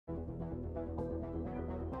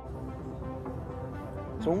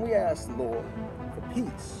So when we ask the Lord for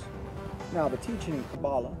peace, now the teaching in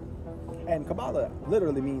Kabbalah, and Kabbalah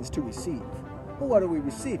literally means to receive. Well, what are we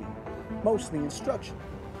receiving? Mostly instruction.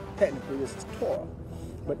 Technically, this is Torah.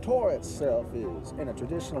 But Torah itself is, in a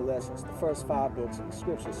traditional essence, the first 5 books of the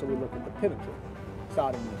scripture. So we look at the Pentateuch,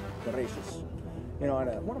 starting with Bereshit. You know,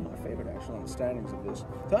 and one of my favorite actual understandings of this,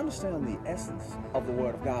 to understand the essence of the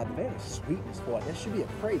Word of God, the very sweetness for it, there should be a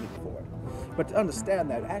craving for it. But to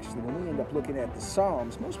understand that actually when we end up looking at the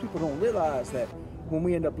Psalms, most people don't realize that when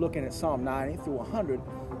we end up looking at Psalm 90 through 100,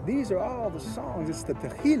 these are all the songs. It's the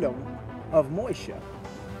Tehillim of Moshe.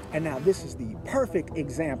 And now this is the perfect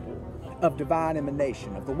example of divine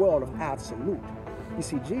emanation, of the world of absolute. You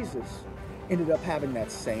see, Jesus ended up having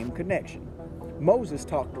that same connection. Moses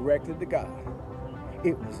talked directly to God.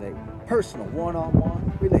 It was a personal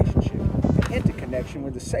one-on-one relationship, an interconnection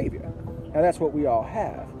with the Savior. Now that's what we all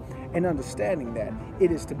have. And understanding that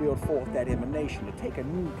it is to build forth that emanation, to take a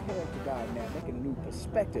new character dynamic and a new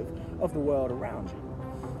perspective of the world around you.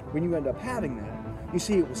 When you end up having that, you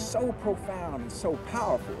see it was so profound and so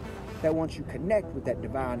powerful that once you connect with that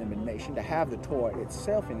divine emanation, to have the Torah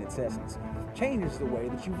itself in its essence, changes the way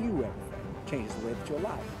that you view everything, changes the way that your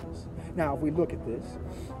life is. Now, if we look at this,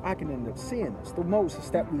 I can end up seeing this. The Moses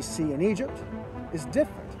that we see in Egypt is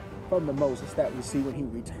different from the Moses that we see when he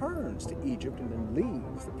returns to Egypt and then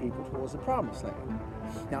leads the people towards the promised land.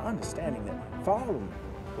 Now, understanding that following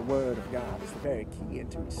the word of God is the very key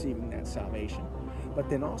into receiving that salvation, but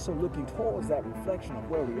then also looking towards that reflection of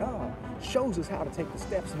where we are shows us how to take the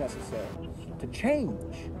steps necessary to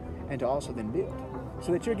change and to also then build,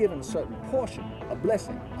 so that you're given a certain portion, a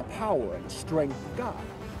blessing, a power, and a strength of God.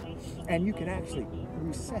 And you can actually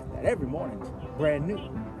reset that. Every morning is brand new.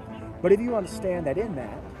 But if you understand that in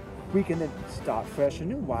that, we can then start fresh and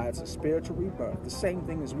new. Why? It's a spiritual rebirth. The same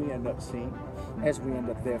thing as we end up seeing, as we end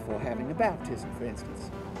up therefore having a baptism, for instance.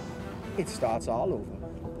 It starts all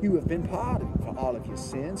over. You have been pardoned for all of your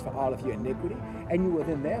sins, for all of your iniquity, and you are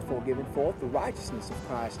then therefore given forth the righteousness of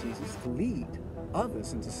Christ Jesus to lead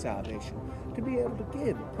others into salvation, to be able to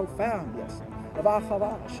give a profound blessing of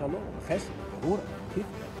Ahava, Shalom, Chesed, Gevurah,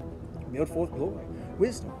 Tiferet, build forth glory,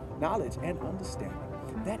 wisdom, knowledge, and understanding.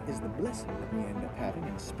 That is the blessing that we end up having in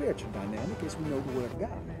a spiritual dynamic as we know the Word of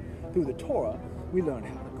God. Through the Torah, we learn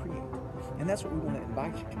how to create. And that's what we want to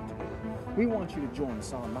invite you to today. We want you to join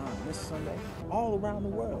us online this Sunday all around the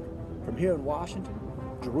world, from here in Washington,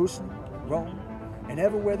 Jerusalem, Rome, and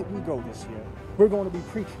everywhere that we go this year. We're going to be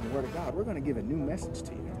preaching the Word of God. We're going to give a new message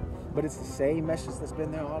to you. But it's the same message that's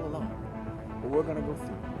been there all along. But we're going to go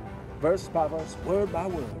through verse by verse, word by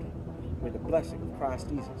word, with the blessing of Christ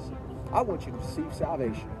Jesus. I want you to receive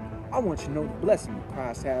salvation. I want you to know the blessing that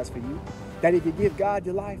Christ has for you, that if you give God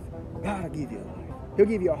your life, God will give you a life. He'll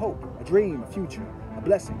give you a hope, a dream, a future, a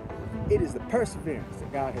blessing. It is the perseverance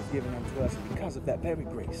that God has given unto us, and because of that very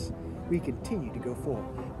grace, we continue to go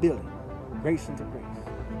forward, building grace into grace,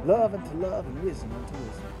 love unto love, and wisdom unto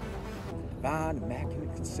wisdom. The divine,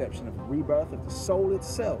 immaculate conception of the rebirth of the soul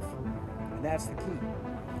itself, and that's the key.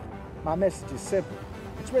 My message is simple.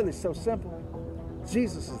 It's really so simple.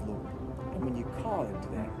 Jesus is Lord, and when you call Him to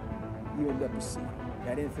that, you end up receiving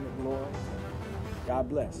that infinite glory. God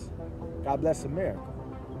bless. God bless America,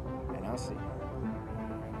 and I'll see you.